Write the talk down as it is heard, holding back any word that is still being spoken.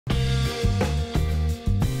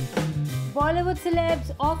Bollywood celebs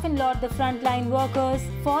often laud the frontline workers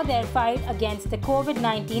for their fight against the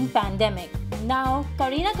COVID-19 pandemic. Now,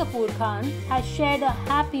 Kareena Kapoor Khan has shared a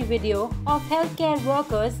happy video of healthcare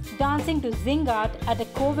workers dancing to Zingaat at a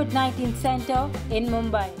COVID-19 center in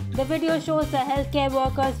Mumbai. The video shows the healthcare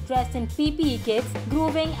workers dressed in PPE kits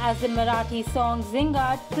grooving as the Marathi song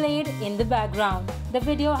Zingaat played in the background. The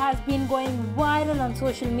video has been going viral on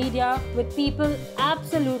social media, with people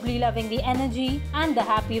absolutely loving the energy and the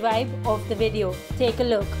happy vibe of the video. Take a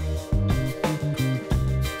look.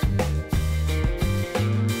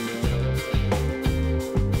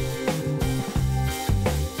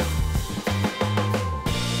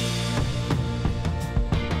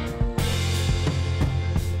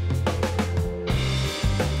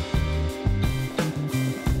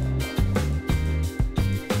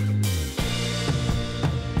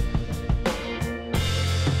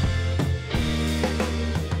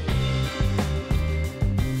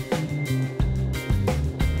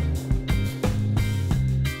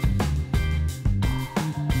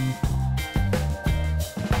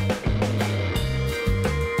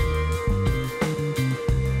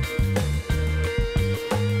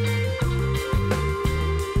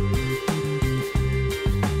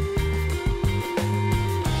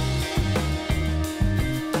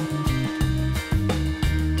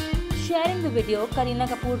 Sharing the video, Kareena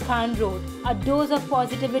Kapoor Khan wrote, "A dose of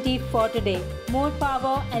positivity for today. More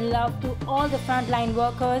power and love to all the frontline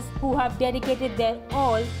workers who have dedicated their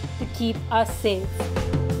all to keep us safe."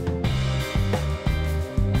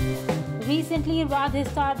 Recently, Radhe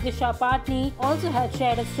star Disha Patni also had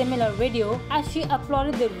shared a similar video as she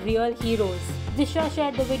applauded the real heroes. Disha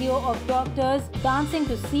shared the video of doctors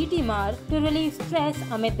dancing to CT Mar to relieve stress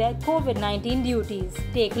amid their COVID-19 duties.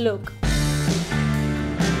 Take a look.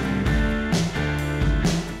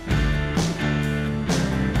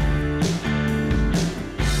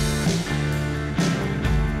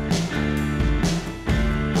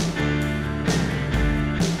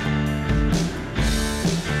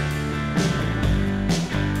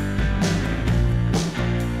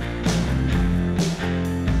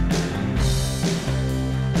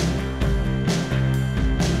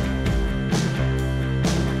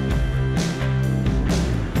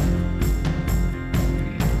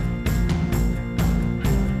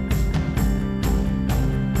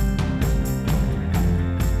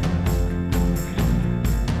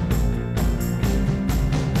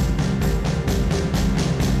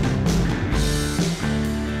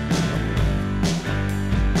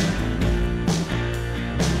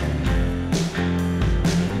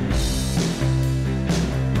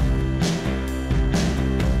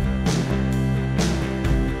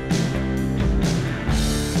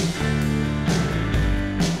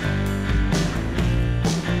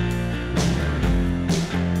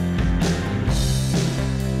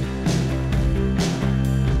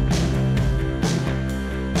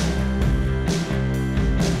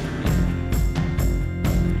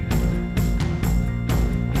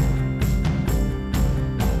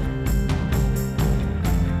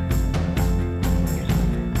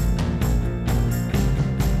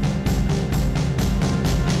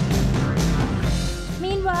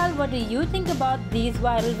 What do you think about these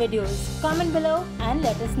viral videos? Comment below and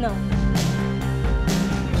let us know.